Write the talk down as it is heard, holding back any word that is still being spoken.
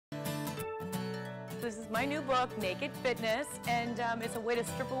This is my new book, Naked Fitness, and it's a way to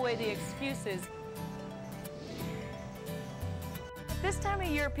strip away the excuses. This time of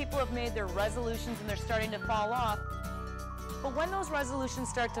year, people have made their resolutions and they're starting to fall off. But when those resolutions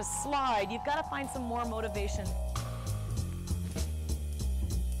start to slide, you've got to find some more motivation.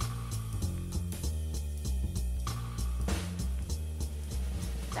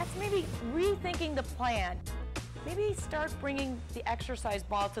 That's maybe rethinking the plan. Maybe start bringing the exercise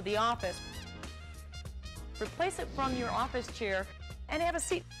ball to the office. Replace it from your office chair and have a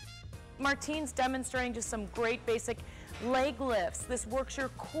seat. Martine's demonstrating just some great basic leg lifts. This works your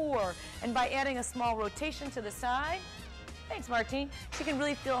core, and by adding a small rotation to the side, thanks Martine, she can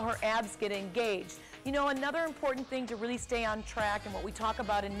really feel her abs get engaged. You know, another important thing to really stay on track and what we talk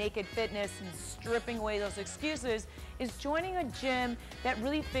about in Naked Fitness and stripping away those excuses is joining a gym that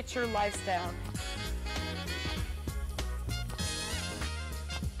really fits your lifestyle.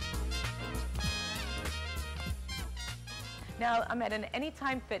 Now, I'm at an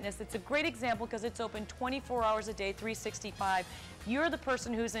Anytime Fitness. It's a great example because it's open 24 hours a day, 365. You're the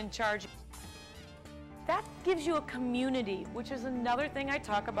person who's in charge. That gives you a community, which is another thing I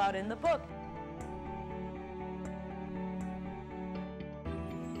talk about in the book.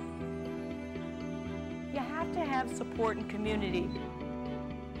 You have to have support and community.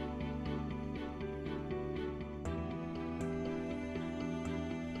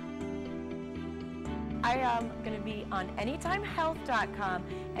 I am going to be on anytimehealth.com,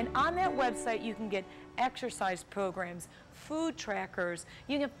 and on that website you can get exercise programs, food trackers,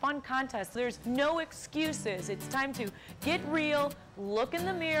 you can get fun contests. There's no excuses. It's time to get real, look in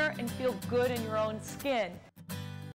the mirror, and feel good in your own skin.